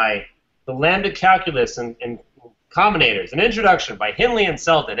the Lambda Calculus and Combinators, an introduction by Hindley and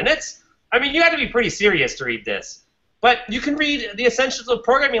Selden, and I mean, you have to be pretty serious to read this, but you can read The Essentials of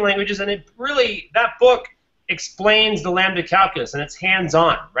Programming Languages, and that book explains the Lambda Calculus, and it's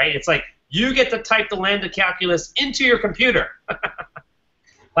hands-on, right? It's like you get to type the Lambda Calculus into your computer,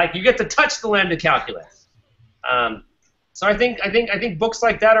 you get to touch the Lambda Calculus. So I think books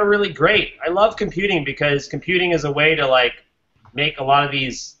like that are really great. I love computing because computing is a way to make a lot of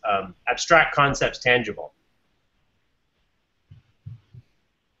these abstract concepts tangible.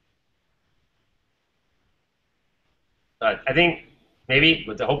 I think maybe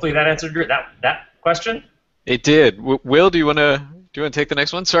hopefully that answered that question. It did. Will, do you want to take the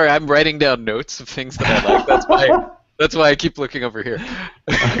next one? Sorry, I'm writing down notes of things that I like. That's why I keep looking over here.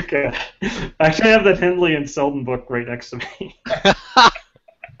 Okay. Actually, I have that Hindley and Selden book right next to me.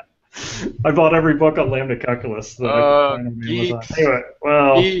 I bought every book on Lambda Calculus that I could find on Amazon. Anyway,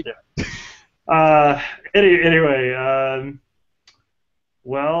 well, yeah. Anyway,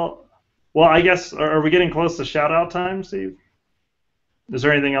 well, I guess, are we getting close to shout-out time, Steve? Is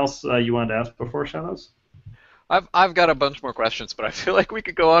there anything else you wanted to ask before shout-outs? I've got a bunch more questions, but I feel like we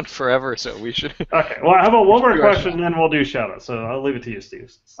could go on forever, so we should... Okay, well, how about one more question, and then we'll do shout-outs. So I'll leave it to you,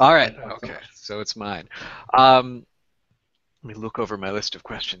 Steve. All right, okay, so it's mine. Let me look over my list of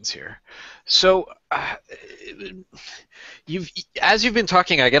questions here. So, as you've been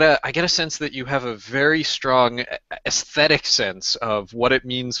talking, I get a sense that you have a very strong aesthetic sense of what it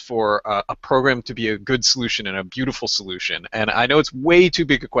means for a program to be a good solution and a beautiful solution. And I know it's way too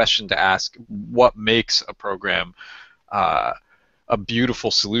big a question to ask what makes a program a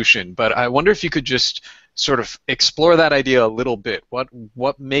beautiful solution, but I wonder if you could just sort of explore that idea a little bit.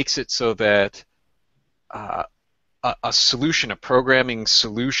 What makes it so that a solution, a programming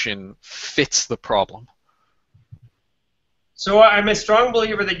solution, fits the problem? So I'm a strong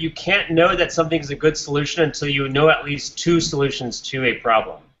believer that you can't know that something's a good solution until you know at least two solutions to a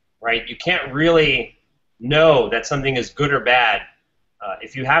problem. right? You can't really know that something is good or bad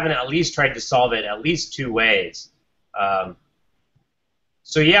if you haven't at least tried to solve it at least 2 ways.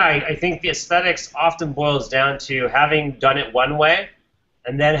 So yeah, I think the aesthetics often boils down to having done it one way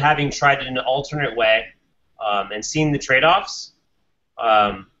and then having tried it in an alternate way and seen the trade-offs.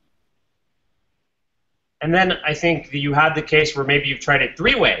 And then I think that you had the case where maybe you've tried it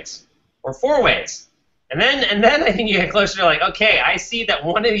 3 ways or 4 ways. And then I think you get closer to like, okay, I see that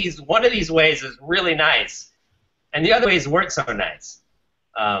one of these ways is really nice, and the other ways weren't so nice.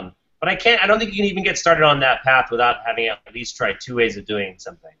 But I don't think you can even get started on that path without having at least tried 2 ways of doing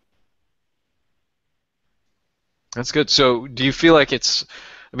something. That's good. So do you feel like is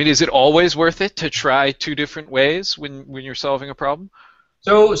it always worth it to try 2 different ways when you're solving a problem?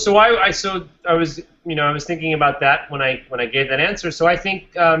 So I was thinking about that when I gave that answer. So I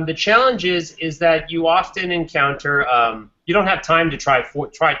think the challenge is that you often encounter you don't have time to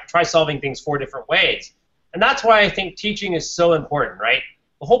try solving things 4 different ways, and that's why I think teaching is so important, right?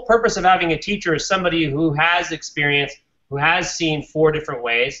 The whole purpose of having a teacher is somebody who has experience, who has seen 4 different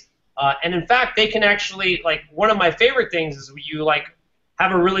ways, and in fact they can actually, like, one of my favorite things is you like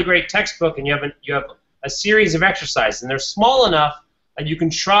have a really great textbook and you have a series of exercises and they're small enough and you can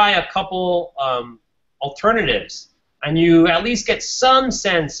try a couple alternatives, and you at least get some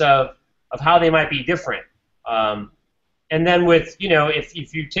sense of how they might be different. And then with,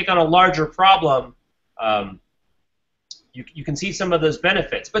 if you take on a larger problem, you can see some of those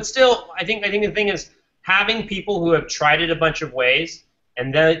benefits. But still, I think the thing is having people who have tried it a bunch of ways,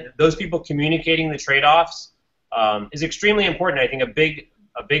 and then those people communicating the trade-offs is extremely important. I think a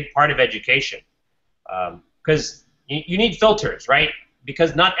big part of education, because you need filters, right?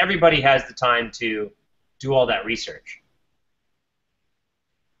 Because not everybody has the time to do all that research.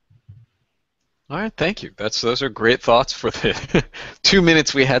 All right, thank you. Those are great thoughts for the 2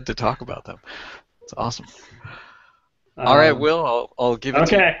 minutes we had to talk about them. It's awesome. All right, Will, I'll give it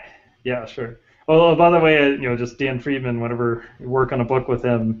to you. Okay. Yeah, sure. Well, by the way, just Dan Friedman, whenever you work on a book with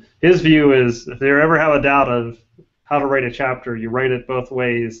him, his view is if you ever have a doubt of how to write a chapter, you write it both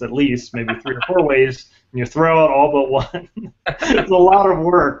ways, at least, maybe 3 or 4 ways, and you throw out all but one. It's a lot of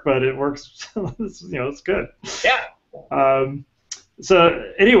work, but it works. It's good. Yeah.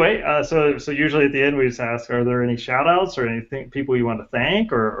 So anyway, so usually at the end we just ask, are there any shout-outs or anything people you want to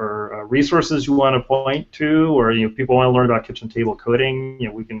thank, or resources you want to point to, or people want to learn about kitchen table coding?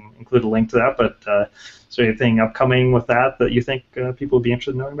 We can include a link to that. But is there anything upcoming with that you think people would be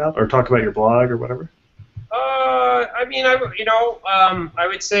interested in knowing about, or talk about your blog or whatever? I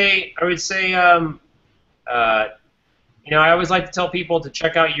would say, I always like to tell people to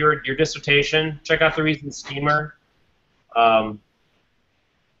check out your dissertation, check out the recent Schemer.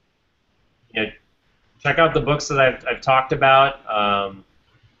 Check out the books that I've talked about. I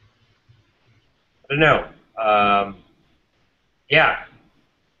don't know. Yeah,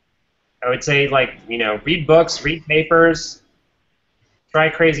 I would say, read books, read papers, try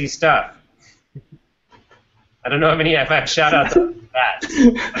crazy stuff. I don't know if I have shout-outs to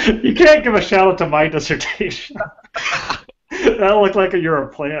that. You can't give a shout-out to my dissertation. That'll look like you're a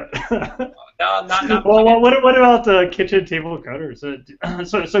plant. No, not well, what about the kitchen table coders?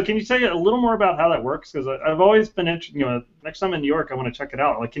 So can you say a little more about how that works? Because I've always been interested. Next time in New York, I want to check it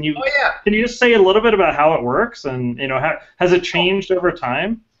out. Can you? Oh, yeah. Can you just say a little bit about how it works, and has it changed over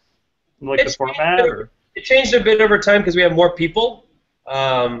time, the format? It changed a bit over time because we have more people,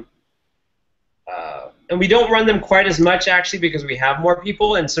 and we don't run them quite as much actually because we have more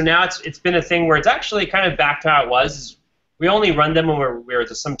people, and so now it's been a thing where it's actually kind of back to how it was. We only run them when we're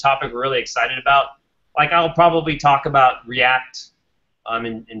some topic we're really excited about. I'll probably talk about React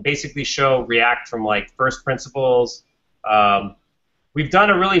and basically show React from first principles. We've done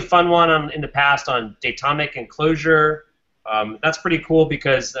a really fun one in the past on datomic enclosure. That's pretty cool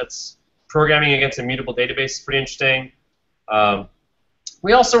because that's programming against immutable database. It's pretty interesting.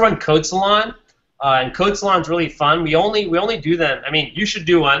 We also run Code Salon, and Code Salon's really fun. We only do them. I mean, you should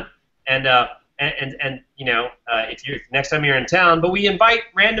do one, and if you next time you're in town. But we invite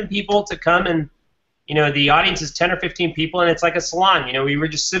random people to come, and the audience is 10 or 15 people, and it's like a salon. We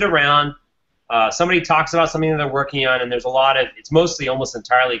would just sit around. Somebody talks about something that they're working on, and there's a lot of. It's mostly almost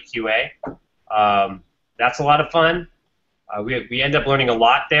entirely QA. That's a lot of fun. We end up learning a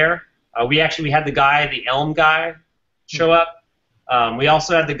lot there. We had the Elm guy, show up. We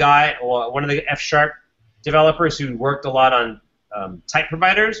also had the guy, one of the F# developers who worked a lot on type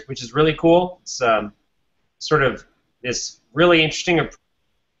providers, which is really cool. It's sort of this really interesting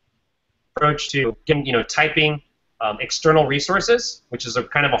approach to typing external resources, which is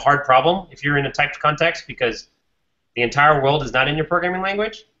kind of a hard problem if you're in a typed context because the entire world is not in your programming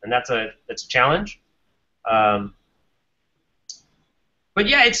language, and that's a challenge. Um, but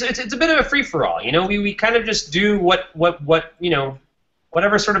yeah, it's a bit of a free for all. You know, we kind of just do what you know,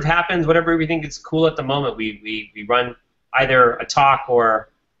 whatever sort of happens, whatever we think is cool at the moment. We run either a talk or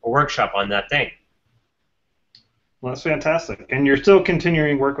a workshop on that thing. Well, that's fantastic. And you're still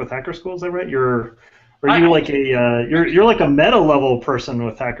continuing work with Hacker School, is that right? Are you like you're like a meta level person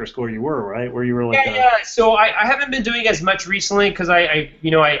with Hacker School? You were, right? Where you were like yeah. So I haven't been doing as much recently because I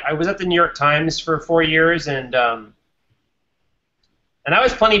was at the New York Times for 4 years and I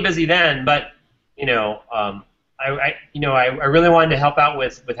was plenty busy then, but I really wanted to help out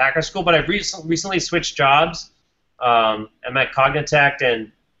with Hacker School, but I've recently switched jobs. I'm at Cognitect,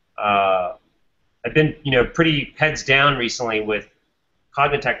 and I've been pretty heads down recently with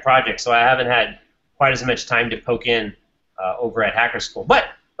Cognitect projects, so I haven't had quite as much time to poke in over at Hacker School. But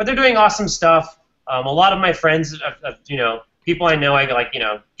they're doing awesome stuff. A lot of my friends, people I know, I like,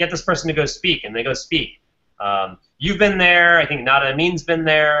 get this person to go speak, and they go speak. You've been there. I think Nada Amin's been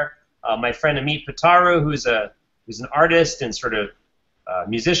there. My friend Amit Pataru, who's an artist and sort of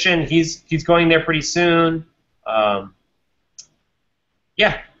musician, he's going there pretty soon. Yeah.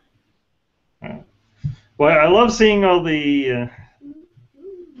 Well, I love seeing all the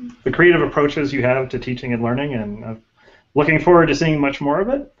creative approaches you have to teaching and learning, and looking forward to seeing much more of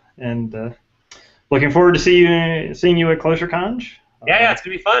it. And looking forward to seeing you at ClojureConf. Yeah, it's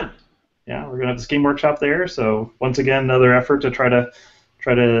gonna be fun. Yeah, we're gonna have the Scheme Workshop there. So once again, another effort to try to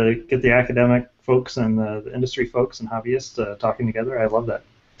get the academic folks and the industry folks and hobbyists talking together. I love that.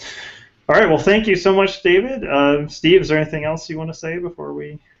 All right, well, thank you so much, David. Steve, is there anything else you want to say before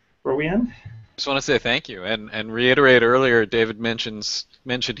we end? Just want to say thank you and reiterate earlier. David mentioned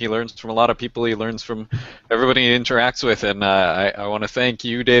he learns from a lot of people. He learns from everybody he interacts with, and I want to thank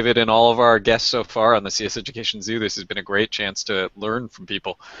you, David, and all of our guests so far on the CS Education Zoo. This has been a great chance to learn from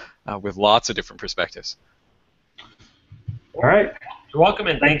people with lots of different perspectives. All right. You're welcome,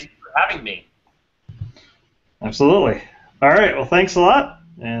 and thank you for having me. Absolutely. All right. Well, thanks a lot,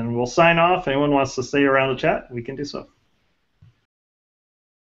 and we'll sign off. Anyone wants to stay around to chat, we can do so.